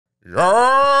Yeah!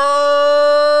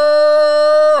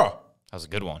 That was a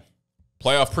good one.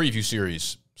 Playoff preview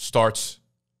series starts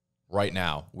right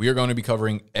now. We are going to be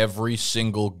covering every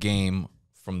single game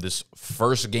from this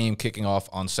first game kicking off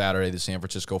on Saturday, the San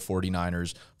Francisco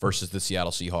 49ers versus the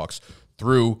Seattle Seahawks,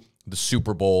 through the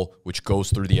Super Bowl, which goes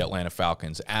through the Atlanta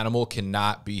Falcons. Animal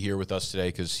cannot be here with us today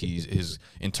because his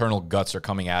internal guts are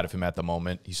coming out of him at the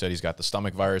moment. He said he's got the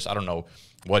stomach virus. I don't know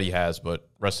what he has, but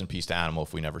rest in peace to Animal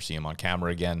if we never see him on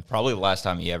camera again. Probably the last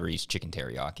time he ever eats chicken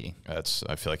teriyaki.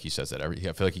 I feel like he says that I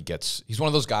feel like he's one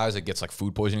of those guys that gets like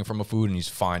food poisoning from a food and he's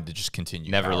fine to just continue.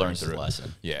 Never learns his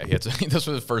lesson. Yeah, that's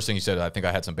what the first thing he said. I think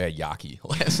I had some bad yaki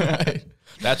last night.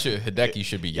 Hideki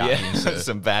should be yaki. Yeah,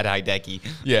 some bad Hideki.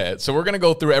 Yeah, so we're going to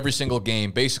go through every single game.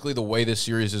 Basically, the way this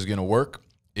series is going to work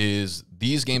is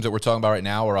these games that we're talking about right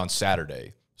now are on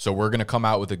Saturday. So we're going to come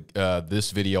out with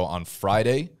this video on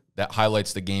Friday that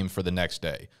highlights the game for the next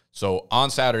day. So on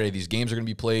Saturday, these games are going to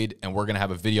be played, and we're going to have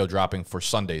a video dropping for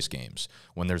Sunday's games.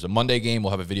 When there's a Monday game,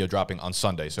 we'll have a video dropping on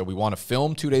Sunday. So we want to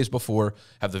film 2 days before,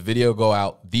 have the video go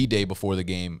out the day before the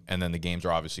game, and then the games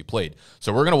are obviously played.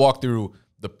 So we're going to walk through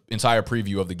the entire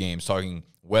preview of the games, talking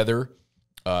weather,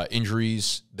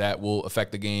 injuries that will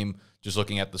affect the game, just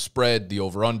looking at the spread, the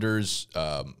over-unders,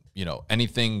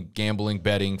 anything gambling,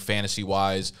 betting,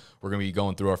 fantasy-wise. We're going to be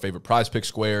going through our favorite prize pick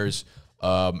squares,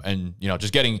 and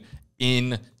just getting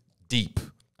in deep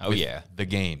with the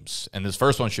games. And this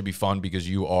first one should be fun because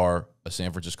you are a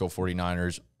San Francisco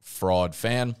 49ers fraud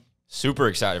fan. Super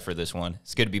excited for this one.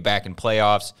 It's good to be back in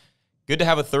playoffs. Good to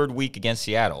have a third week against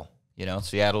Seattle.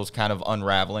 Seattle's kind of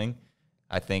unraveling.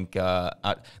 I think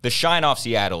the shine off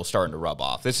Seattle is starting to rub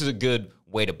off. This is a good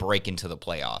way to break into the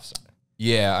playoffs.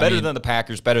 Yeah. Better than the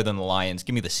Packers, better than the Lions.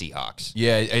 Give me the Seahawks.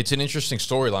 Yeah, it's an interesting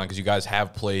storyline because you guys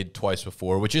have played twice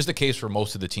before, which is the case for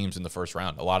most of the teams in the first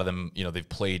round. A lot of them, they've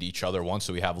played each other once,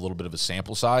 so we have a little bit of a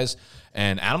sample size.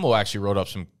 And Animal actually wrote up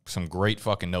some great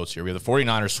fucking notes here. We have the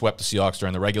 49ers swept the Seahawks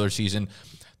during the regular season.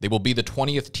 They will be the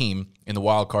 20th team in the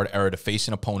wildcard era to face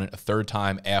an opponent a third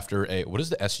time after what does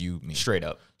the SU mean? Straight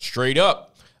up. Straight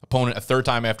up. Opponent a third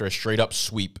time after a straight up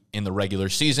sweep in the regular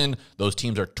season. Those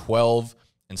teams are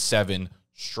 12-7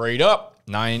 straight up,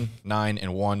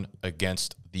 9-1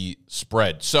 against the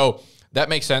spread. So that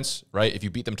makes sense, right? If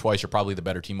you beat them twice, you're probably the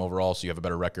better team overall, so you have a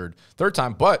better record third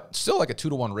time, but still like a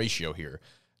 2-to-1 ratio here.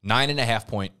 9.5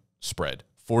 point spread,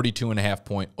 42.5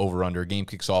 point over under. Game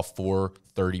kicks off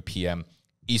 4:30 p.m.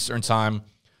 Eastern time.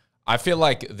 I feel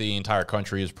like the entire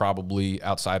country is probably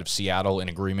outside of Seattle in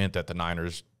agreement that the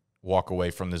Niners walk away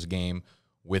from this game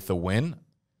with a win.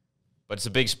 But it's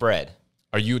a big spread.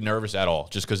 Are you nervous at all?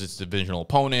 Just because it's a divisional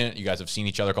opponent, you guys have seen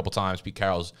each other a couple times. Pete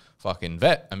Carroll's fucking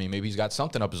vet. I mean, maybe he's got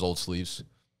something up his old sleeves.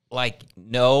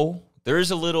 No.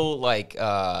 There's a little,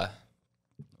 a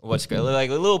little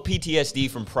PTSD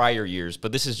from prior years,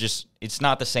 but this is just, it's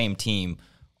not the same team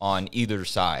on either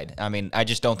side. I mean, I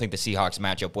just don't think the Seahawks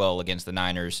match up well against the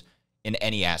Niners in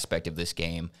any aspect of this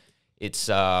game. It's,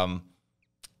 like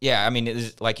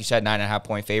you said, 9.5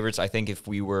 point favorites. I think if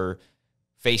we were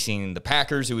facing the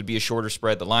Packers, it would be a shorter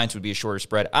spread. The Lions would be a shorter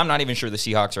spread. I'm not even sure the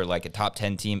Seahawks are like a top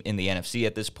 10 team in the NFC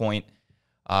at this point.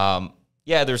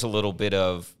 There's a little bit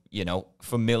of,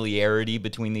 familiarity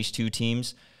between these two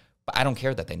teams, but I don't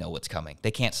care that they know what's coming.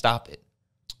 They can't stop it.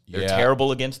 They're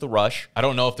terrible against the rush. I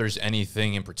don't know if there's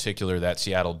anything in particular that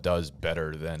Seattle does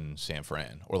better than San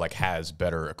Fran or has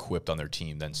better equipped on their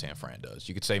team than San Fran does.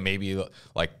 You could say maybe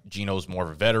Geno's more of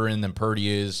a veteran than Purdy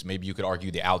is. Maybe you could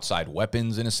argue the outside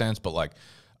weapons in a sense, but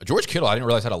George Kittle, I didn't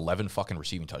realize had 11 fucking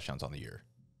receiving touchdowns on the year.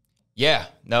 Yeah,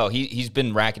 no, he's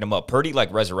been racking them up. Purdy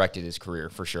resurrected his career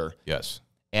for sure. Yes.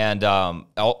 And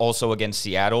also against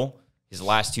Seattle, his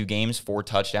last 2 games, 4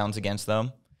 touchdowns against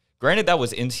them. Granted, that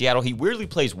was in Seattle. He weirdly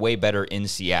plays way better in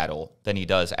Seattle than he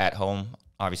does at home.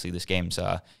 Obviously, this game's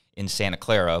in Santa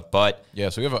Clara, but yeah.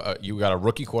 So you got a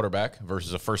rookie quarterback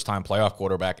versus a first-time playoff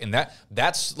quarterback, and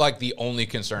that's the only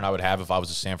concern I would have if I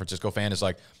was a San Francisco fan is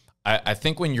I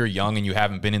think when you're young and you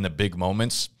haven't been in the big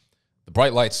moments, the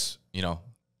bright lights,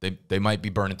 they might be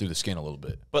burning through the skin a little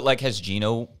bit. But has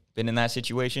Geno been in that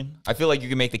situation? I feel like you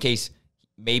can make the case.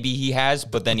 Maybe he has,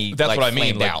 but then that's what I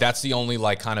mean. That's the only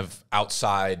kind of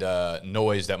outside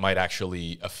noise that might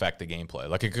actually affect the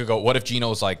gameplay. It could go. What if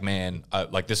Geno's man,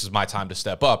 this is my time to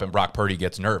step up, and Brock Purdy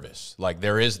gets nervous?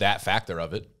 There is that factor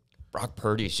of it. Brock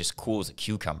Purdy is just cool as a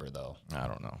cucumber, though. I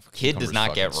don't know. Kid does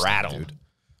not get rattled.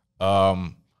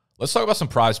 Let's talk about some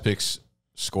prize picks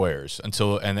squares and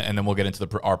then we'll get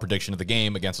into our prediction of the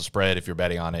game against the spread if you're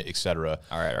betting on it, etc.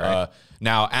 All right.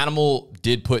 Now, Animal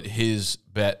did put his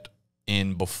bet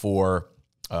in before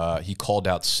he called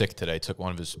out sick today, took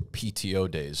one of his PTO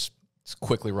days. He's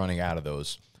quickly running out of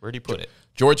those. Where'd he put it?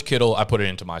 George Kittle, I put it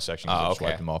into my section. Oh, okay.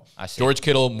 Swiped them all. I see. George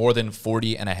Kittle, more than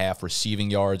 40.5 receiving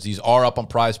yards. These are up on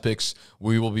Prize Picks.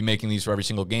 We will be making these for every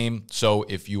single game. So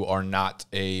if you are not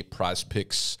a Prize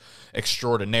Picks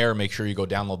extraordinaire, make sure you go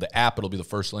download the app. It'll be the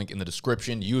first link in the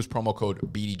description. Use promo code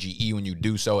BDGE when you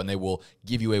do so, and they will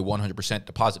give you a 100%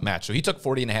 deposit match. So he took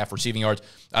 40.5 receiving yards.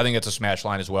 I think that's a smash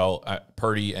line as well.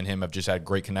 Purdy and him have just had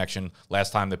great connection.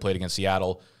 Last time they played against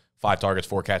Seattle, 5 targets,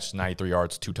 4 catches, 93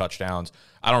 yards, 2 touchdowns.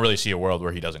 I don't really see a world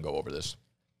where he doesn't go over this.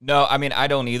 No, I mean, I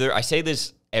don't either. I say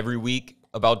this every week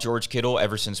about George Kittle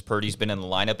ever since Purdy's been in the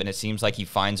lineup, and it seems like he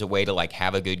finds a way to like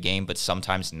have a good game, but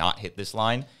sometimes not hit this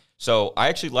line. So I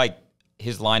actually like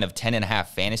his line of 10.5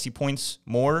 fantasy points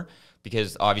more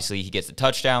because obviously he gets the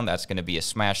touchdown. That's going to be a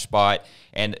smash spot.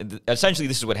 And essentially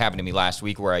this is what happened to me last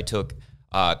week where I took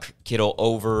Kittle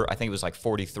over, I think it was like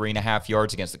 43.5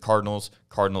 yards against the Cardinals.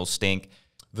 Cardinals stink.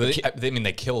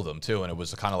 They killed them, too, and it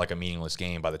was kind of like a meaningless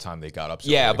game by the time they got up. So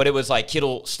yeah, but it was like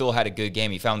Kittle still had a good game.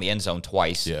 He found the end zone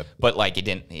twice, but like it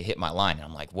hit my line. And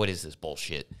I'm like, what is this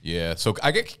bullshit? Yeah, so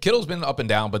I get Kittle's been up and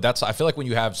down, but I feel like when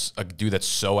you have a dude that's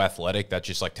so athletic, that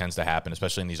just like tends to happen,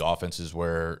 especially in these offenses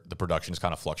where the production is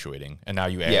kind of fluctuating. And now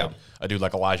you add a dude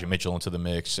like Elijah Mitchell into the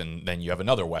mix, and then you have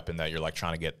another weapon that you're like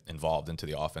trying to get involved into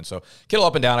the offense. So Kittle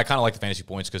up and down. I kind of like the fantasy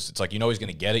points because it's like you know he's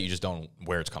going to get it, you just don't know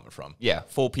where it's coming from. Yeah,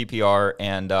 full PPR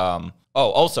and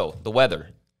also the weather.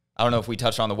 I don't know if we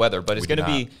touched on the weather, but it's gonna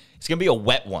be a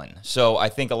wet one. So I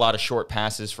think a lot of short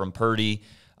passes from Purdy,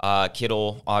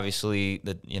 Kittle, obviously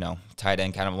the tight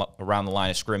end kind of around the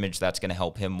line of scrimmage. That's gonna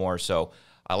help him more. So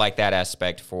I like that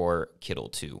aspect for Kittle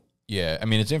too. Yeah, I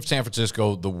mean, it's in San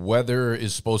Francisco. The weather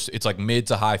is it's like mid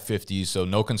to high 50s, so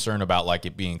no concern about like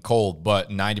it being cold, but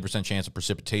 90% chance of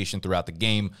precipitation throughout the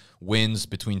game, winds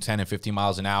between 10 and 15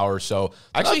 miles an hour. So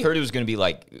I actually heard it was going to be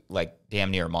like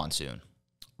damn near a monsoon.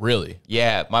 Really?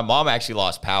 Yeah, my mom actually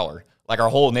lost power. Like our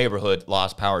whole neighborhood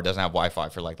lost power, doesn't have Wi-Fi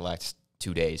for like the last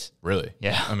 2 days. Really?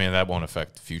 Yeah. I mean, that won't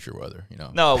affect future weather,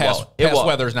 No, past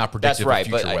weather is not predictive of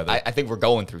future weather. I think we're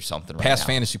going through something right now. Past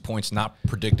fantasy points not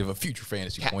predictive of future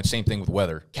fantasy points. Same thing with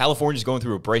weather. California's going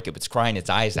through a breakup. It's crying its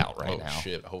eyes out right now. Oh,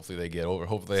 shit. Hopefully they get over.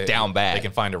 Hopefully it's down bad. They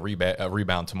can find a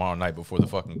rebound tomorrow night before the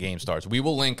fucking game starts. We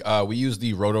will link. We use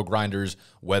the Roto Grinders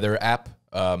weather app.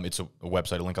 It's a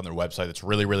website, a link on their website. It's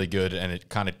really, really good, and it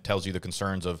kind of tells you the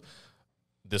concerns of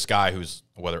this guy who's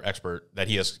a weather expert that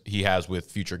he has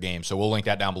with future games. So we'll link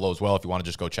that down below as well if you want to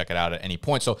just go check it out at any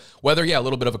point. So weather, yeah, a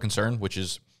little bit of a concern, which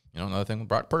is another thing with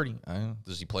Brock Purdy.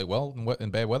 Does he play well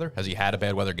in bad weather? Has he had a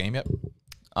bad weather game yet?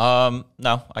 No,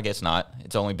 I guess not.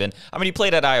 It's only been. I mean, he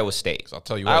played at Iowa State. I'll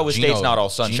tell you what, Iowa State's not all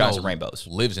sunshines and rainbows.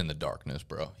 Lives in the darkness,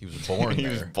 bro. He was born there. He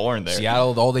was born there.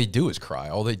 Seattle, all they do is cry.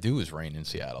 All they do is rain in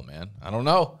Seattle, man. I don't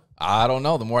know.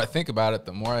 The more I think about it,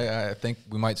 the more I think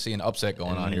we might see an upset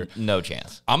going on here. No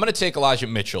chance. I'm going to take Elijah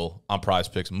Mitchell on Prize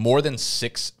Picks. More than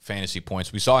 6 fantasy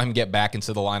points. We saw him get back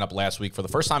into the lineup last week for the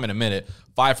first time in a minute.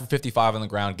 5 for 55 on the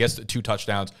ground. Gets 2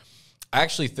 touchdowns. I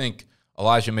actually think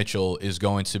Elijah Mitchell is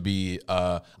going to be,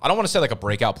 I don't want to say like a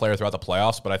breakout player throughout the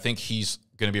playoffs, but I think he's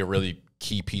going to be a really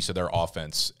key piece of their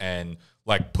offense and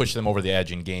like push them over the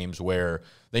edge in games where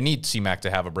they need C-Mac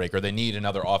to have a break or they need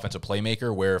another offensive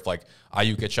playmaker where if like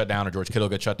Ayuk gets shut down or George Kittle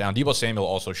gets shut down, Deebo Samuel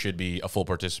also should be a full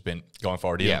participant going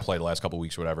forward. He didn't play the last couple of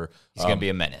weeks or whatever. He's going to be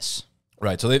a menace.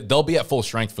 Right. So they'll be at full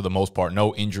strength for the most part.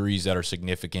 No injuries that are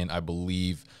significant, I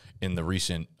believe, in the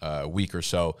recent week or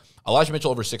so. Elijah Mitchell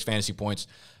over 6 fantasy points.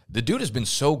 The dude has been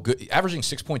so good, averaging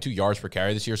 6.2 yards per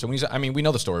carry this year. So we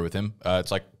know the story with him. It's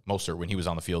like Mostert when he was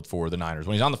on the field for the Niners.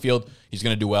 When he's on the field, he's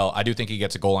going to do well. I do think he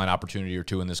gets a goal line opportunity or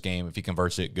 2 in this game. If he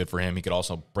converts it, good for him. He could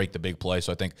also break the big play.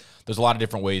 So I think there's a lot of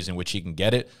different ways in which he can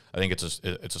get it. I think it's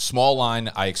a small line.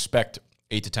 I expect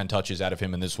 8 to 10 touches out of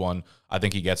him in this one. I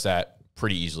think he gets that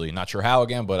pretty easily. Not sure how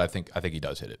again, but I think he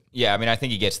does hit it. Yeah, I mean, I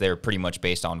think he gets there pretty much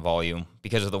based on volume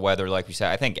because of the weather. Like we said,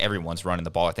 I think everyone's running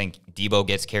the ball. I think Deebo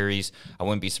gets carries. I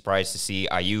wouldn't be surprised to see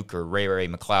Ayuk or Ray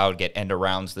McLeod get end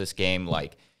arounds this game.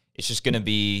 Like, it's just going to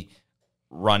be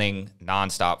running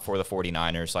nonstop for the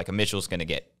 49ers. Like, Mitchell's going to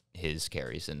get his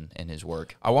carries and his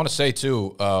work. I want to say,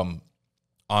 too,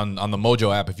 on the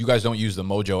Mojo app, if you guys don't use the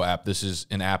Mojo app, this is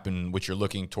an app in which you're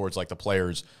looking towards like the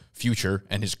player's future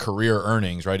and his career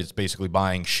earnings, right? It's basically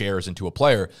buying shares into a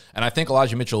player. And I think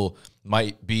Elijah Mitchell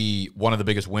might be one of the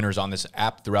biggest winners on this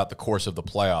app throughout the course of the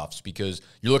playoffs because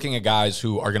you're looking at guys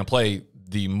who are going to play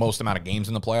the most amount of games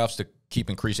in the playoffs to keep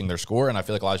increasing their score. And I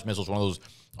feel like Elijah Mitchell is one of those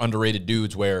underrated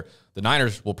dudes where the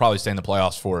Niners will probably stay in the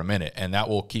playoffs for a minute, and that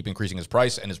will keep increasing his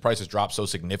price. And his price has dropped so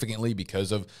significantly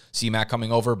because of C-Mac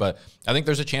coming over. But I think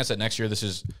there's a chance that next year this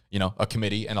is, a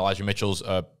committee, and Elijah Mitchell's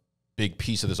a big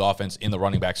piece of this offense in the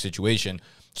running back situation.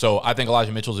 So I think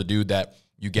Elijah Mitchell's a dude that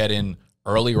you get in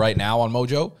early right now on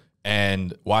Mojo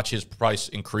and watch his price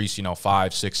increase,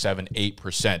 5, 6, 7,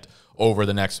 8% over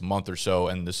the next month or so.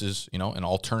 And this is, an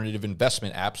alternative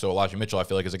investment app. So Elijah Mitchell, I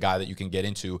feel like, is a guy that you can get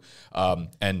into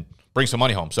and bring some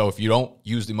money home. So if you don't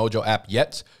use the Mojo app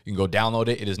yet, you can go download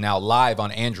it. It is now live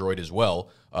on Android as well.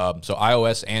 So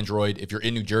iOS, Android. If you're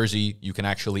in New Jersey, you can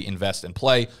actually invest and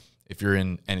play. If you're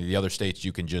in any of the other states,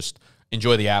 you can just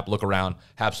enjoy the app, look around,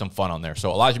 have some fun on there.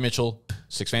 So Elijah Mitchell,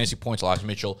 6 fantasy points, Elijah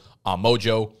Mitchell on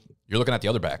Mojo. You're looking at the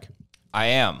other back. I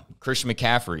am. Christian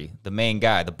McCaffrey, the main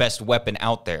guy, the best weapon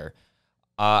out there.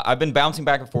 I've been bouncing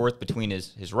back and forth between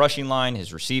his rushing line,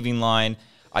 his receiving line.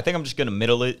 I think I'm just going to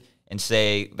middle it and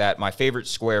say that my favorite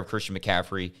square of Christian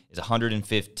McCaffrey is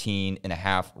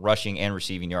 115.5 rushing and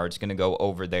receiving yards. Going to go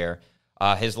over there.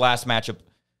 His last matchup,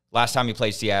 last time he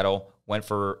played Seattle, went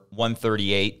for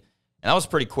 138. And that was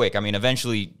pretty quick. I mean,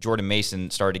 eventually Jordan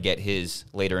Mason started to get his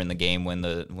later in the game when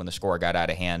the score got out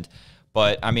of hand.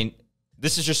 But, I mean,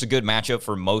 this is just a good matchup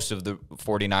for most of the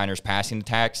 49ers passing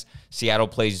attacks. Seattle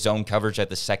plays zone coverage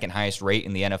at the second highest rate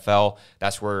in the NFL.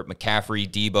 That's where McCaffrey,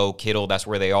 Debo, Kittle, that's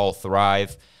where they all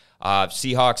thrive.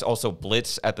 Seahawks also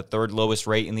blitz at the third lowest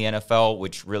rate in the NFL,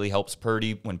 which really helps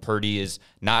Purdy. When Purdy is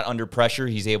not under pressure,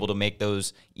 he's able to make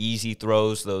those easy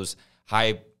throws, those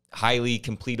highly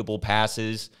completable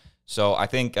passes. So I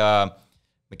think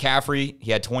McCaffrey,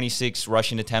 he had 26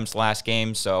 rushing attempts last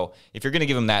game. So if you're going to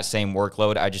give him that same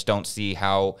workload, I just don't see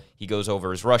how he goes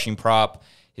over his rushing prop.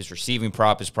 His receiving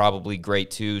prop is probably great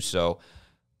too. So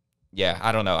yeah,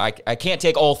 I don't know. I can't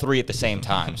take all three at the same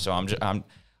time. So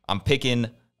I'm picking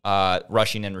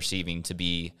rushing and receiving to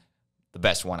be the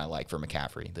best one I like for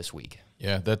McCaffrey this week.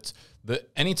 Yeah, that's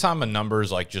anytime a number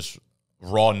is like just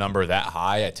raw number that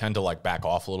high, I tend to like back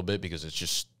off a little bit because it's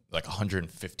just like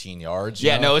 115 yards.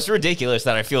 Yeah, no, it's ridiculous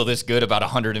that I feel this good about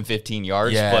 115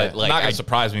 yards. Yeah, but like, not going to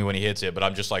surprise me when he hits it, but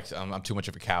I'm just like, I'm too much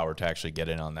of a coward to actually get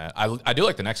in on that. I do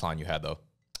like the next line you had, though.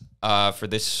 For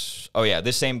this,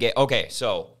 this same game. Okay,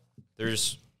 so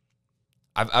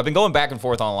I've been going back and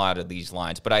forth on a lot of these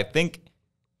lines, but I think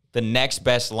the next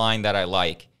best line that I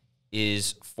like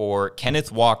is for Kenneth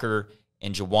Walker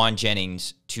and Jawan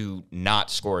Jennings to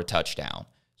not score a touchdown.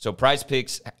 So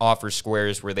PrizePicks offers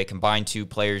squares where they combine two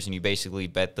players and you basically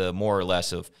bet the more or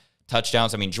less of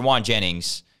touchdowns. I mean, Jawan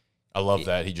Jennings. I love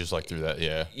that. He just like threw that,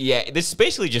 yeah. Yeah, this is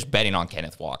basically just betting on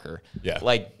Kenneth Walker. Yeah.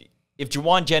 Like, if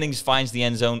Jawan Jennings finds the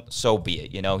end zone, so be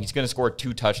it. He's going to score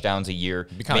 2 touchdowns a year.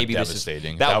 It'd be kind of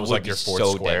devastating. That was like your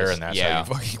fourth square and that's how you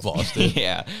fucking lost it.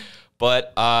 Yeah.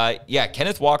 But,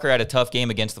 Kenneth Walker had a tough game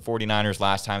against the 49ers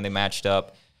last time they matched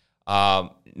up.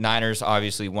 Niners,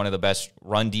 obviously, one of the best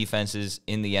run defenses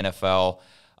in the NFL.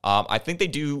 I think they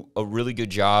do a really good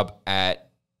job at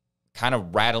kind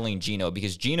of rattling Geno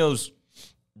because Geno's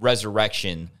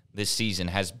resurrection this season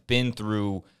has been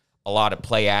through a lot of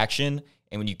play action.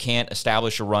 And when you can't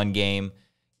establish a run game,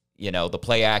 the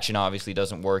play action obviously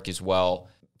doesn't work as well.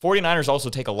 49ers also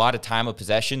take a lot of time of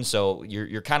possession, so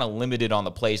you're kind of limited on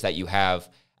the plays that you have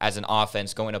as an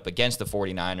offense going up against the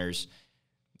 49ers.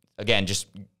 Again, just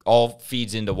all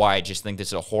feeds into why I just think this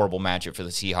is a horrible matchup for the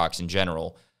Seahawks in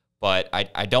general. But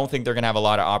I don't think they're going to have a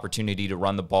lot of opportunity to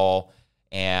run the ball.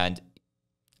 And,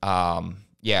 I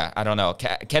don't know.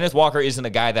 Kenneth Walker isn't a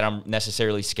guy that I'm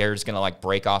necessarily scared is going to, like,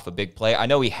 break off a big play. I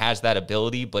know he has that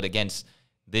ability, but against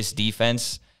this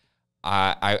defense,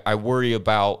 I worry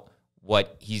about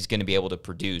what he's going to be able to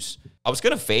produce. I was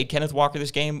going to fade Kenneth Walker this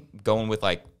game, going with,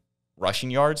 like, rushing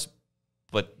yards,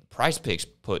 but PrizePicks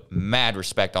put mad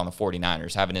respect on the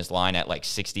 49ers, having his line at like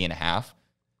 60.5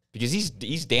 because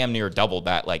he's damn near doubled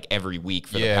that like every week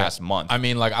for the past month. I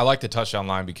mean, like I like the touchdown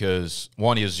line because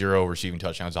one, he has 0 receiving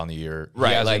touchdowns on the year.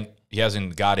 Right. He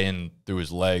hasn't got in through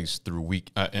his legs through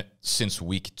since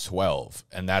week 12.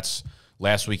 And that's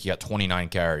last week he got 29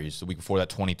 carries. The week before that,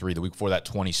 23. The week before that,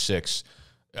 26.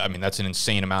 I mean, that's an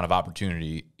insane amount of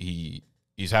opportunity.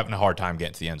 He's having a hard time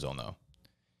getting to the end zone though.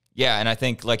 Yeah, and I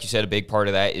think, like you said, a big part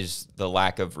of that is the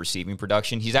lack of receiving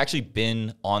production. He's actually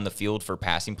been on the field for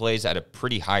passing plays at a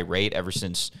pretty high rate ever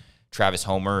since Travis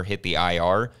Homer hit the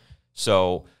IR.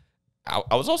 So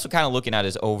I was also kind of looking at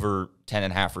his over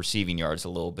 10.5 receiving yards a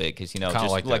little bit because,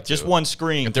 just one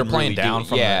screen. If they're playing down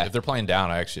if they're playing down,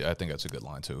 I think that's a good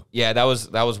line too. Yeah, that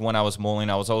was when I was mulling.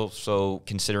 I was also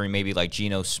considering maybe like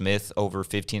Geno Smith over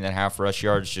 15.5 rush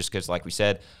yards just because, like we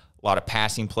said, a lot of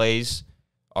passing plays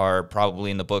are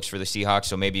probably in the books for the Seahawks,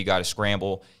 so maybe you got to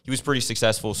scramble. He was pretty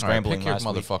successful scrambling last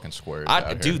week. Pick your motherfucking squares.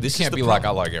 Dude, this can't be like I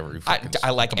like every fucking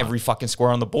I like every fucking square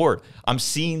on the board. I'm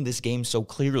seeing this game so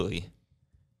clearly.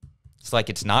 It's like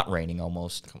it's not raining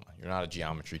almost. Come on, you're not a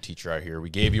geometry teacher out here. We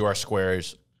gave you our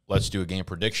squares. Let's do a game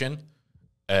prediction,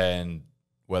 and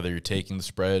whether you're taking the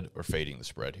spread or fading the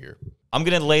spread here. I'm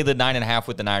going to lay the 9.5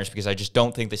 with the Niners because I just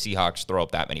don't think the Seahawks throw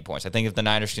up that many points. I think if the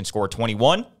Niners can score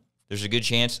 21, there's a good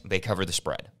chance they cover the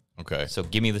spread. Okay. So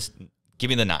give me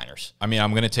the Niners. I mean,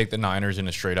 I'm going to take the Niners in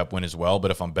a straight-up win as well,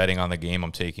 but if I'm betting on the game,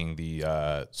 I'm taking the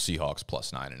Seahawks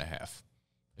plus 9.5.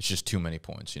 It's just too many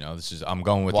points, you know. I'm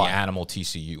going with the animal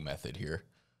TCU method here.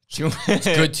 It's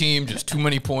a good team, just too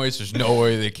many points. There's no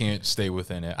way they can't stay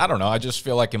within it. I don't know. I just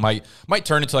feel like it might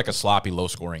turn into like a sloppy,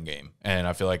 low-scoring game, and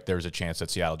I feel like there's a chance that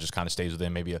Seattle just kind of stays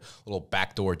within maybe a little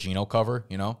backdoor Geno cover,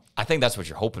 you know? I think that's what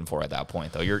you're hoping for at that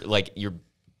point, though. You're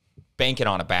banking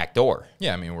on a backdoor.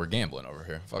 Yeah, I mean, we're gambling over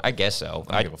here. Fuck. I guess so.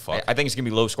 I don't give a fuck. I think it's going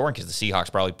to be low-scoring because the Seahawks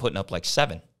probably putting up like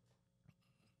 7.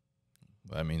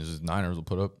 That means the Niners will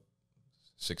put up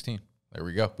 16. There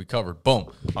we go. We covered.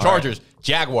 Boom. Chargers,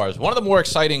 Jaguars. One of the more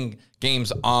exciting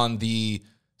games on the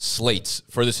slates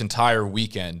for this entire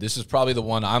weekend. This is probably the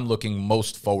one I'm looking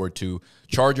most forward to.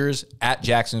 Chargers at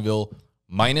Jacksonville,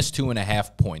 minus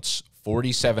 2.5 points,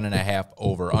 47.5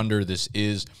 over under. This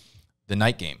is the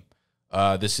night game.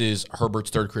 This is Herbert's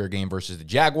third career game versus the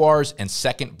Jaguars and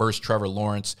second versus Trevor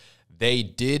Lawrence. They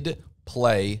did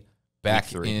play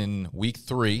back in week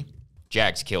 3.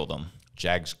 Jags killed them.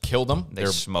 Jags killed them. They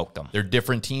smoked them. They're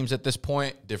different teams at this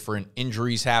point, different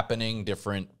injuries happening,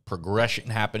 different progression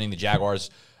happening. The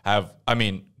Jaguars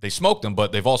they smoked them,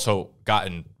 but they've also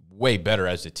gotten way better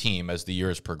as a team as the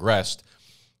years progressed.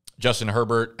 Justin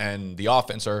Herbert and the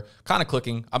offense are kind of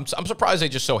clicking. I'm surprised they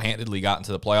just so handedly got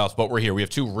into the playoffs, but we're here. We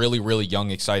have two really, really young,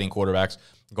 exciting quarterbacks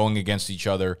going against each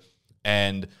other.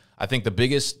 And I think the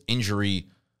biggest injury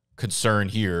concern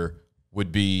here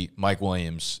would be Mike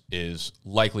Williams is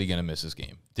likely going to miss this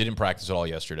game. Didn't practice at all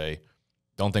yesterday.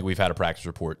 Don't think we've had a practice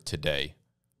report today.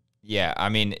 Yeah, I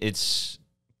mean,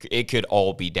 it could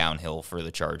all be downhill for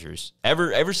the Chargers.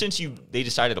 Ever since they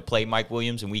decided to play Mike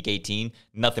Williams in Week 18,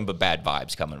 nothing but bad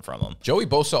vibes coming from him. Joey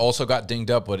Bosa also got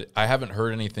dinged up, but I haven't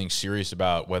heard anything serious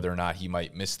about whether or not he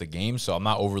might miss the game, so I'm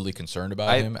not overly concerned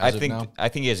about him as of now. I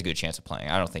think he has a good chance of playing.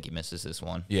 I don't think he misses this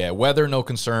one. Yeah, weather, no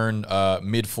concern.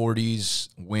 Mid-40s,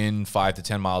 wind 5 to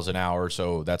 10 miles an hour,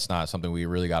 so that's not something we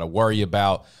really got to worry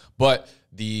about. But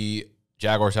the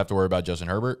Jaguars have to worry about Justin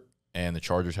Herbert, and the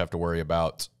Chargers have to worry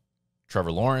about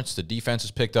Trevor Lawrence. The defense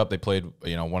has picked up. They played,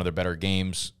 one of their better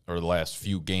games, or the last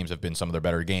few games have been some of their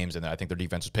better games, and I think their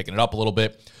defense is picking it up a little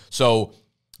bit. So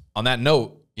on that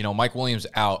note, Mike Williams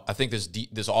out. I think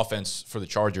this offense for the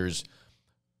Chargers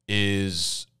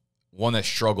is one that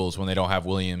struggles when they don't have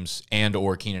Williams and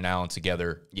or Keenan Allen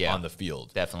together on the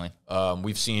field. Definitely.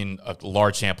 We've seen a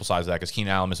large sample size of that because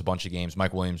Keenan Allen missed a bunch of games.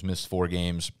 Mike Williams missed 4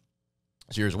 games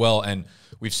this year as well. And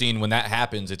we've seen when that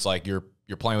happens, it's like you're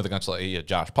playing with against like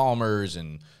Josh Palmer's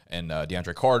and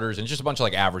DeAndre Carter's and just a bunch of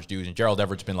like average dudes. And Gerald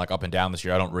Everett's been like up and down this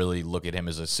year. I don't really look at him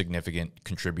as a significant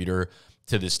contributor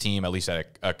to this team, at least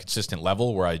at a consistent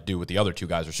level, where I do with the other two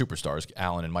guys are superstars,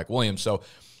 Allen and Mike Williams. So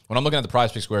when I'm looking at the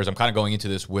PrizePicks squares, I'm kind of going into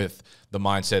this with the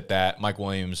mindset that Mike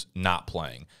Williams not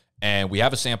playing. And we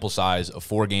have a sample size of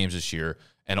 4 games this year,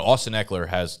 and Austin Eckler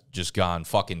has just gone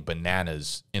fucking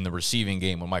bananas in the receiving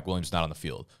game when Mike Williams is not on the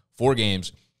field. 4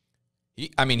 games.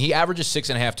 He averages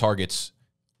 6.5 targets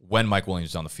when Mike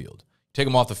Williams is on the field. Take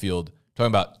him off the field,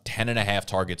 talking about 10.5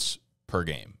 targets per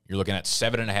game. You're looking at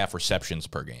 7.5 receptions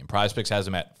per game. PrizePicks has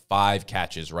him at 5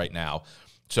 catches right now.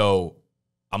 So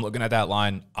I'm looking at that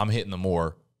line. I'm hitting the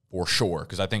more for sure,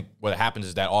 because I think what happens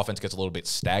is that offense gets a little bit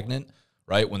stagnant,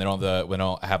 right? When they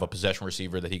don't have a possession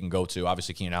receiver that he can go to.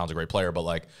 Obviously, Keenan Allen's a great player, but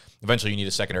like eventually you need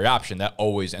a secondary option. That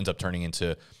always ends up turning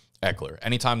into Eckler.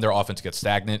 Anytime their offense gets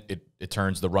stagnant, it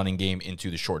turns the running game into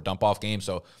the short dump-off game.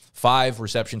 So 5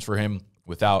 receptions for him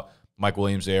without Mike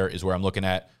Williams there is where I'm looking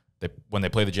at. When they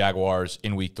play the Jaguars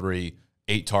in Week 3,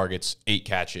 8 targets, 8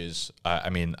 catches.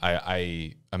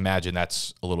 I imagine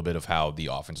that's a little bit of how the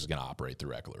offense is going to operate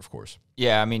through Eckler, of course.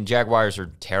 Yeah, Jaguars are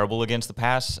terrible against the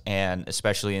pass, and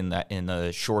especially in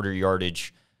the shorter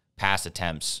yardage pass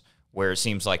attempts, where it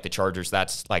seems like the Chargers,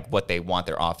 that's like what they want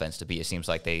their offense to be. It seems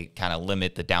like they kind of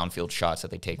limit the downfield shots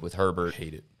that they take with Herbert.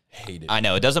 Hate it. I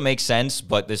know, it doesn't make sense,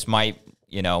 but this might,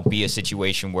 be a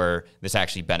situation where this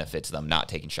actually benefits them not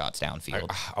taking shots downfield.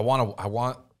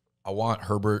 I want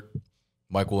Herbert,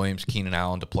 Mike Williams, Keenan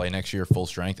Allen to play next year full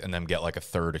strength and then get like a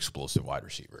third explosive wide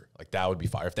receiver. Like that would be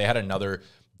fire. If they had another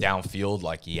downfield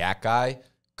like JAC guy,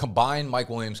 combine Mike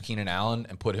Williams, Keenan Allen,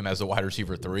 and put him as the wide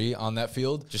receiver 3 on that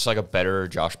field. Just like a better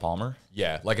Josh Palmer.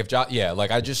 Yeah,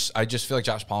 I just feel like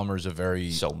Josh Palmer is a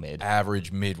very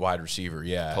average mid wide receiver.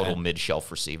 Yeah, total mid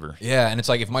shelf receiver. Yeah, and it's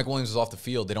like if Mike Williams is off the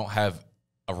field, they don't have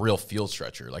a real field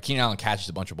stretcher. Like, Keenan Allen catches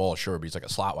a bunch of balls, sure, but he's like a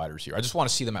slot wide receiver. I just want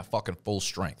to see them at fucking full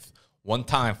strength. One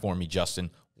time for me,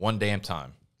 Justin. One damn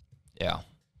time. Yeah.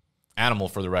 Animal,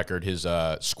 for the record, his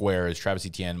square is Travis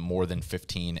Etienne, more than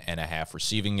 15.5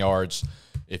 receiving yards.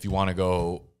 If you want to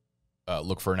go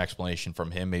look for an explanation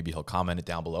from him, maybe he'll comment it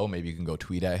down below. Maybe you can go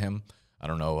tweet at him. I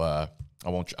don't know. I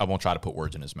won't try to put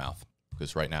words in his mouth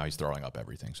because right now he's throwing up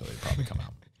everything, so they'd probably come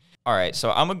out. All right,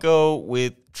 so I'm going to go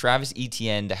with Travis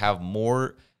Etienne to have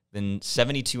more than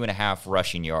 72.5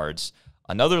 rushing yards.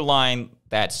 Another line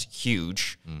that's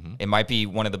huge. It might be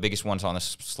one of the biggest ones on the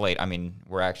slate. I mean,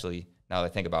 we're actually, now that I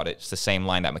think about it, it's the same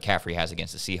line that McCaffrey has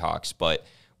against the Seahawks. But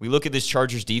we look at this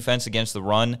Chargers defense against the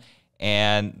run,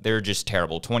 and they're just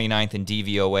terrible. 29th in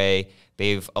DVOA.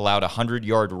 They've allowed a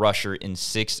 100-yard rusher in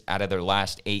 6 out of their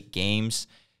last 8 games.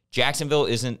 Jacksonville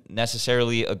isn't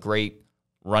necessarily a great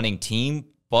running team,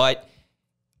 but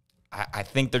I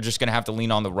think they're just going to have to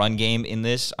lean on the run game in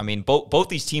this. I mean, both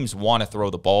these teams want to throw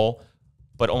the ball,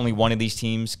 but only one of these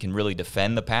teams can really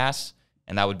defend the pass,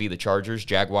 and that would be the Chargers.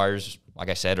 Jaguars, like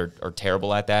I said, are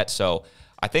terrible at that. So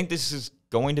I think this is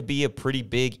going to be a pretty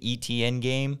big ETN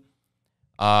game.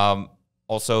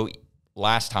 Also,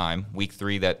 last time, week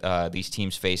 3, that these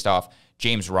teams faced off,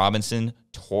 James Robinson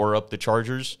tore up the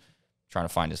Chargers. Trying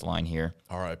to find his line here.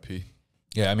 R.I.P.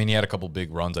 Yeah, I mean, he had a couple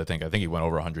big runs, I think. I think he went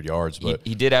over 100 yards. But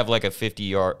he did have like a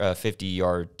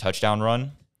 50-yard touchdown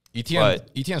run.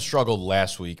 Etienne struggled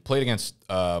last week. Played against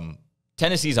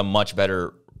Tennessee's a much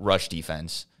better rush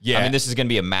defense. Yeah. I mean, this is going to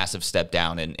be a massive step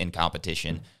down in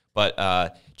competition.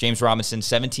 But James Robinson,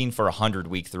 17 for 100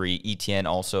 week 3. Etienne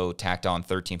also tacked on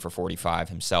 13 for 45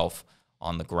 himself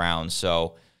on the ground.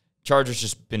 So Chargers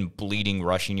just been bleeding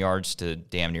rushing yards to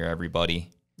damn near everybody.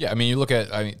 Yeah, I mean, you look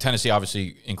at Tennessee,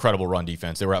 obviously, incredible run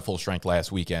defense. They were at full strength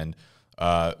last weekend.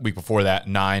 Week before that,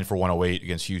 9 for 108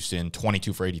 against Houston,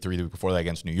 22 for 83 the week before that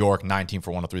against New York, 19 for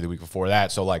 103 the week before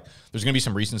that. So, like, there's going to be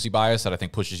some recency bias that I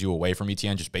think pushes you away from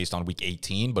ETN just based on week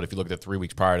 18. But if you look at the 3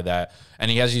 weeks prior to that,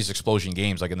 and he has these explosion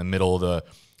games, like in the middle of the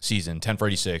season, 10 for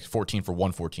 86, 14 for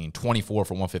 114, 24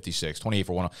 for 156, 28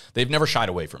 for 1. They've never shied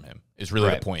away from him, is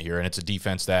really the point here. And it's a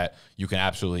defense that you can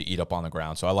absolutely eat up on the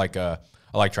ground. So I like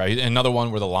Travis. Another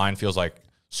one where the line feels like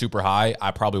super high.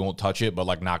 I probably won't touch it, but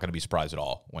like not going to be surprised at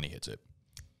all when he hits it.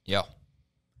 Yeah.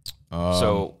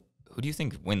 So who do you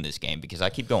think win this game? Because I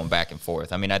keep going back and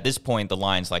forth. I mean, at this point, the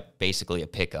line's like basically a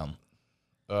pick 'em.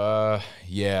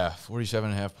 Yeah,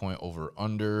 47.5 point over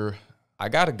under. I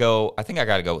think I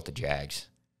got to go with the Jags.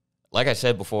 Like I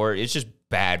said before, it's just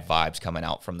bad vibes coming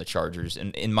out from the Chargers.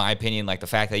 And in my opinion, like the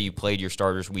fact that you played your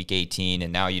starters week 18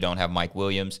 and now you don't have Mike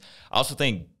Williams. I also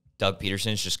think Doug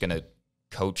Peterson's just going to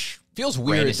coach. Feels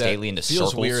weird that Staley into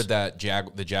feels circles. weird that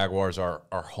the Jaguars are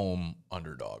home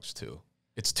underdogs too.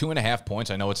 It's 2.5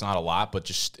 points. I know it's not a lot, but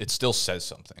just it still says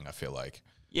something. I feel like.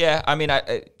 Yeah, I mean,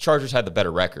 Chargers had the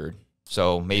better record,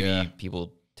 so maybe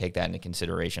people take that into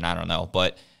consideration. I don't know,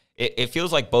 but it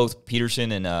feels like both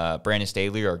Peterson and Brandon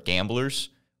Staley are gamblers,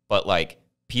 but like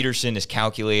Peterson is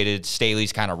calculated,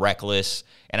 Staley's kind of reckless,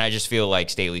 and I just feel like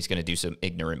Staley's going to do some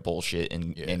ignorant bullshit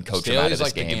and coach him out of this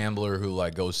like game. the gambler who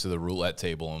like goes to the roulette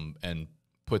table and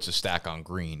puts a stack on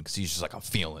green because he's just like, I'm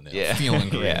feeling it. I'm feeling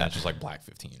green. Yeah. It's just like black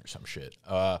 15 or some shit.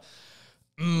 I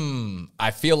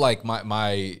feel like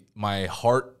my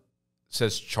heart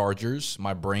says Chargers.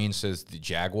 My brain says the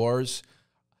Jaguars.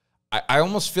 I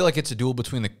almost feel like it's a duel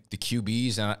between the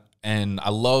QBs, and I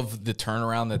love the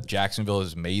turnaround that Jacksonville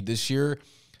has made this year.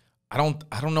 I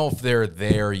don't know if they're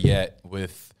there yet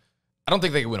I don't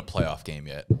think they can win a playoff game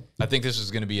yet. I think this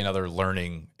is going to be another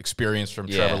learning experience from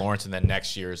Trevor Lawrence, and then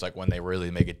next year is like when they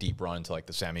really make a deep run into like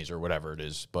the semis or whatever it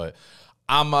is. But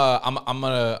I'm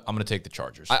gonna take the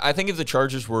Chargers. I think if the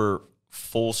Chargers were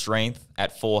full strength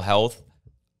at full health,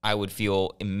 I would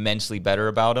feel immensely better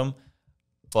about them.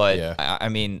 But I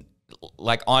mean,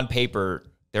 like on paper,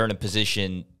 they're in a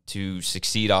position to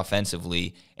succeed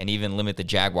offensively and even limit the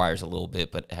Jaguars a little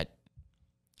bit. But I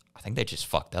think they just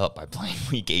fucked up by playing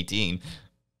week 18.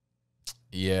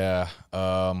 Yeah.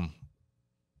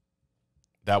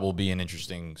 That will be an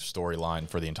interesting storyline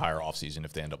for the entire offseason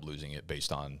if they end up losing it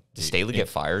based on... Did Staley get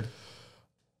fired?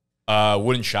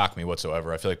 Wouldn't shock me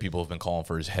whatsoever. I feel like people have been calling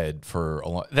for his head for a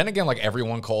long... Then again, like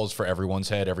everyone calls for everyone's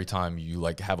head every time you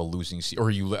like have a losing season.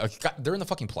 Or they're in the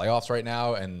fucking playoffs right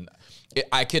now, and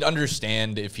I could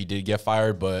understand if he did get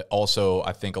fired, but also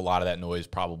I think a lot of that noise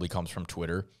probably comes from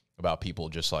Twitter about people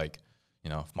just like, you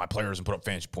know, if my player doesn't put up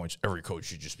fantasy points, every coach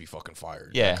should just be fucking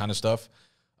fired. Yeah. That kind of stuff.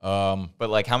 But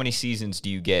like how many seasons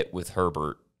do you get with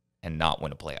Herbert and not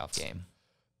win a playoff game?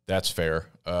 That's fair.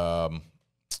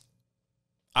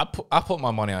 I put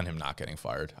my money on him not getting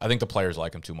fired. I think the players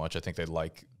like him too much. I think they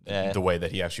like the way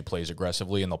that he actually plays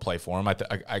aggressively, and they'll play for him.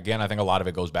 Again, I think a lot of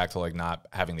it goes back to like not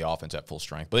having the offense at full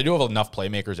strength. But they do have enough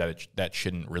playmakers that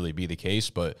shouldn't really be the case.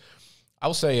 But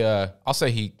I'll say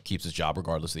he keeps his job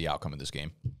regardless of the outcome of this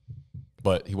game.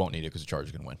 But he won't need it because the Chargers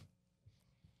are going to win.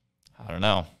 I don't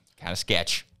know. Kind of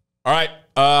sketch. All right.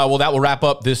 Well, that will wrap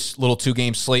up this little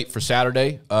 2-game slate for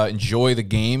Saturday. Enjoy the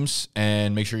games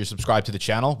and make sure you subscribe to the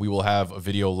channel. We will have a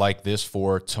video like this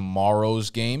for tomorrow's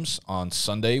games on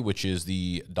Sunday, which is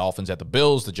the Dolphins at the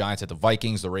Bills, the Giants at the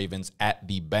Vikings, the Ravens at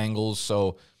the Bengals.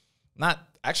 So not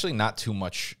too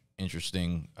much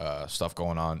interesting stuff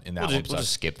going on in that one. We'll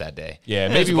just skip that day. Yeah,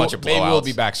 maybe we'll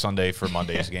be back Sunday for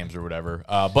Monday's games or whatever.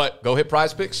 But go hit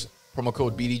PrizePicks. Promo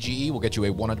code BDGE will get you a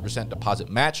 100% deposit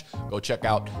match. Go check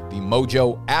out the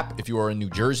Mojo app. If you are in New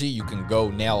Jersey, you can go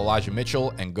nail Elijah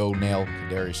Mitchell and go nail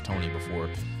Kadarius Toney before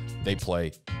they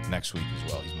play next week as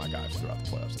well. He's my guy throughout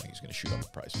the playoffs. I think he's going to shoot up the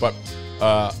price. But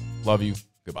love you.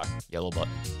 Goodbye. Yellow butt.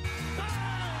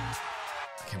 I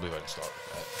can't believe I didn't start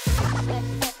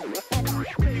with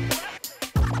that.